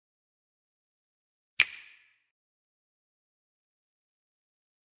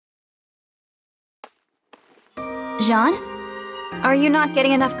Jean? Are you not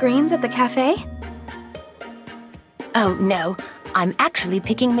getting enough greens at the cafe? Oh, no. I'm actually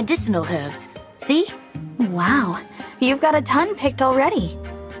picking medicinal herbs. See? Wow, you've got a ton picked already.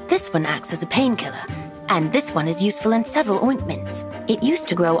 This one acts as a painkiller, and this one is useful in several ointments. It used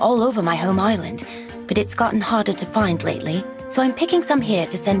to grow all over my home island, but it's gotten harder to find lately, so I'm picking some here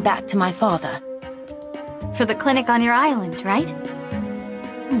to send back to my father. For the clinic on your island, right?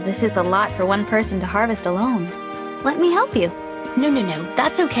 This is a lot for one person to harvest alone. Let me help you. No,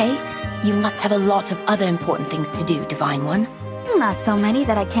 that's okay. You must have a lot of other important things to do, Divine One. Not so many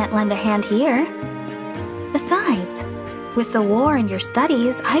that I can't lend a hand here. Besides, with the war and your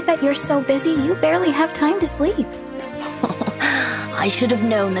studies, I bet you're so busy you barely have time to sleep. I should have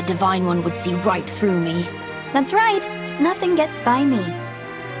known the Divine One would see right through me. That's right. Nothing gets by me.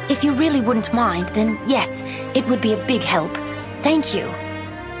 If you really wouldn't mind, then yes, it would be a big help. Thank you.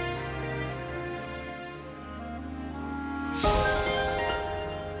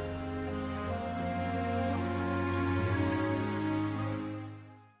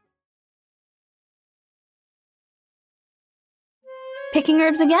 Picking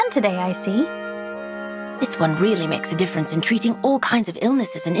herbs again today, I see. This one really makes a difference in treating all kinds of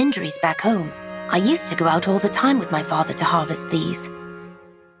illnesses and injuries back home. I used to go out all the time with my father to harvest these.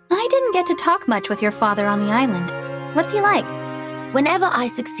 I didn't get to talk much with your father on the island. What's he like? Whenever I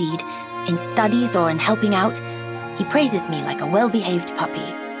succeed, in studies or in helping out, he praises me like a well-behaved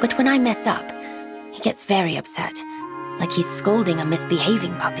puppy. But when I mess up, he gets very upset, like he's scolding a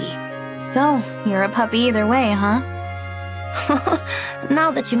misbehaving puppy. So, you're a puppy either way, huh?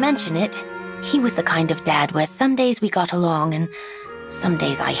 Now that you mention it, he was the kind of dad where some days we got along and some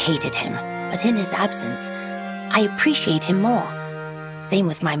days I hated him. But in his absence, I appreciate him more. Same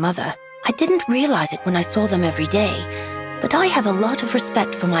with my mother. I didn't realize it when I saw them every day, but I have a lot of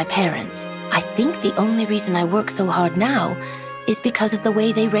respect for my parents. I think the only reason I work so hard now is because of the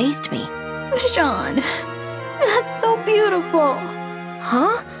way they raised me. Jean, that's so beautiful.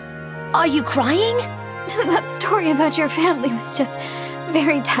 Huh? Are you crying? That story about your family was just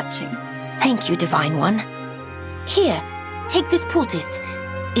very touching. Thank you, Divine One. Here, take this poultice.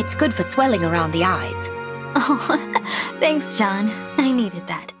 It's good for swelling around the eyes. Oh, thanks, Jean. I needed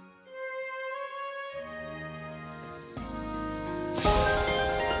that.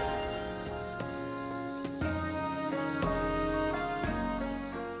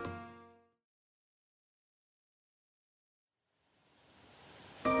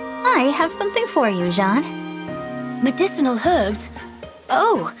 I have something for you, Jean. Medicinal herbs?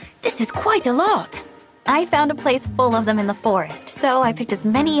 Oh, this is quite a lot. I found a place full of them in the forest, so I picked as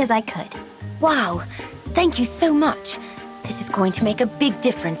many as I could. Wow, thank you so much. This is going to make a big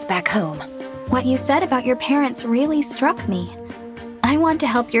difference back home. What you said about your parents really struck me. I want to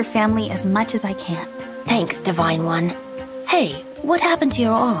help your family as much as I can. Thanks, Divine One. Hey, what happened to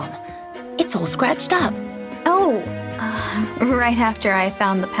your arm? It's all scratched up. Oh, right after I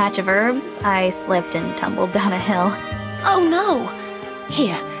found the patch of herbs, I slipped and tumbled down a hill. Oh no!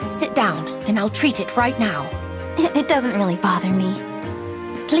 Here, sit down, and I'll treat it right now. It doesn't really bother me.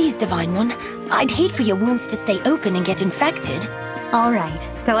 Please, Divine One, I'd hate for your wounds to stay open and get infected. All right,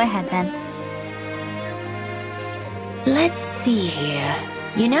 go ahead then. Let's see here.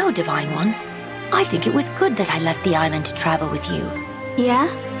 You know, Divine One, I think it was good that I left the island to travel with you. Yeah?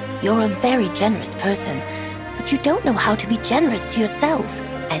 You're a very generous person, but you don't know how to be generous to yourself.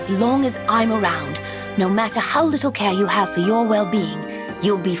 As long as I'm around, no matter how little care you have for your well-being,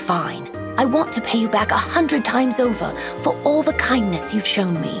 you'll be fine. I want to pay you back 100 times over for all the kindness you've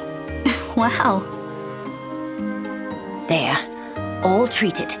shown me. Wow. There. All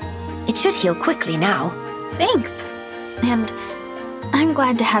treated. It should heal quickly now. Thanks. And I'm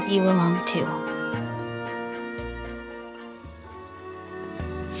glad to have you along too.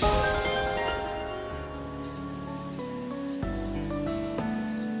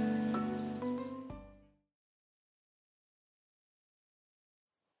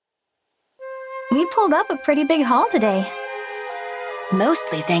 We pulled up a pretty big haul today.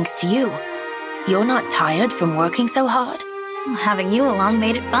 Mostly thanks to you. You're not tired from working so hard? Well, having you along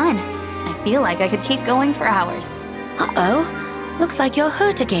made it fun. I feel like I could keep going for hours. Uh-oh. Looks like you're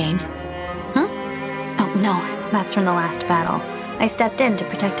hurt again. Huh? Oh, no. That's from the last battle. I stepped in to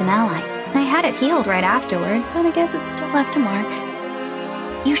protect an ally. I had it healed right afterward, but I guess it still left a mark.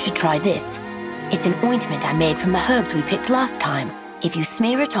 You should try this. It's an ointment I made from the herbs we picked last time. If you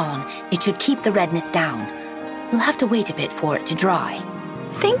smear it on, it should keep the redness down. You'll have to wait a bit for it to dry.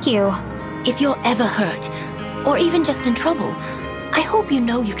 Thank you. If you're ever hurt, or even just in trouble, I hope you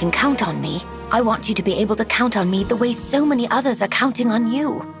know you can count on me. I want you to be able to count on me the way so many others are counting on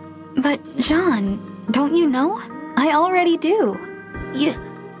you. But, Jean, don't you know? I already do.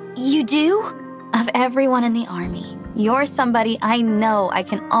 You do? Of everyone in the army, you're somebody I know I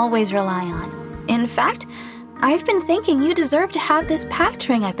can always rely on. In fact, I've been thinking you deserve to have this Pact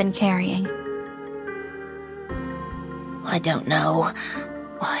ring I've been carrying. I don't know.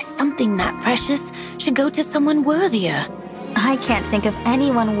 Something that precious should go to someone worthier. I can't think of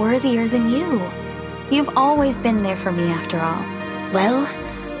anyone worthier than you. You've always been there for me after all. Well,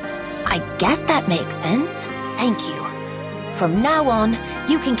 I guess that makes sense. Thank you. From now on,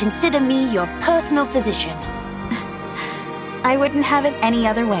 you can consider me your personal physician. I wouldn't have it any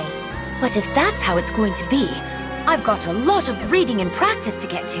other way. But if that's how it's going to be, I've got a lot of reading and practice to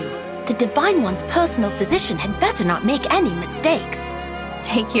get to. The Divine One's personal physician had better not make any mistakes.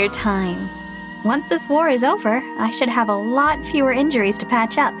 Take your time. Once this war is over, I should have a lot fewer injuries to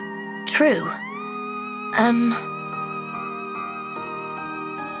patch up. True.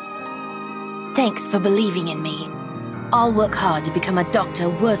 Thanks for believing in me. I'll work hard to become a doctor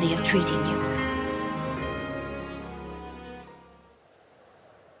worthy of treating you.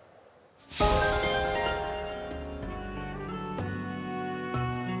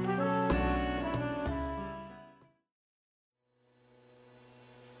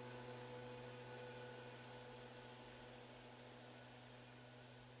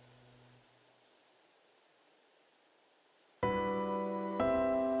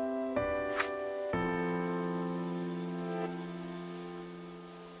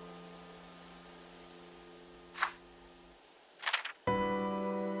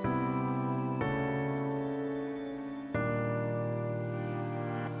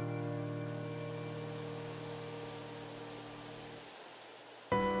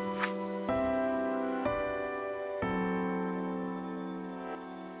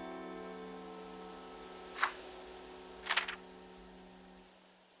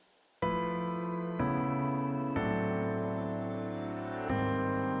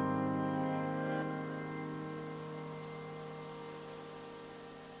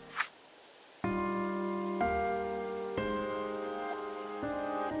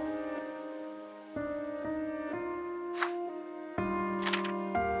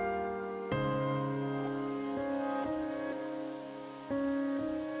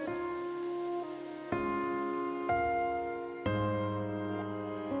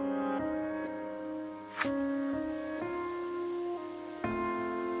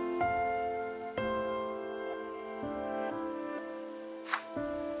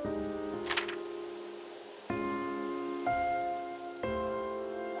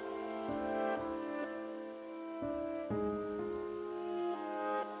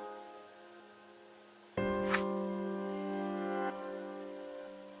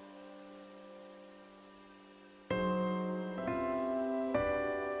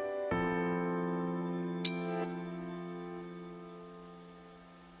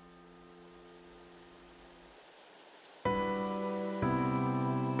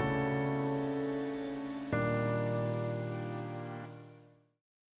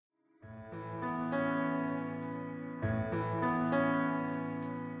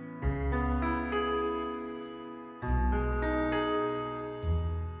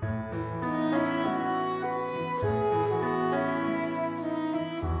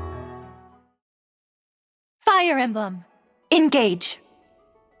 Fire Emblem Engage.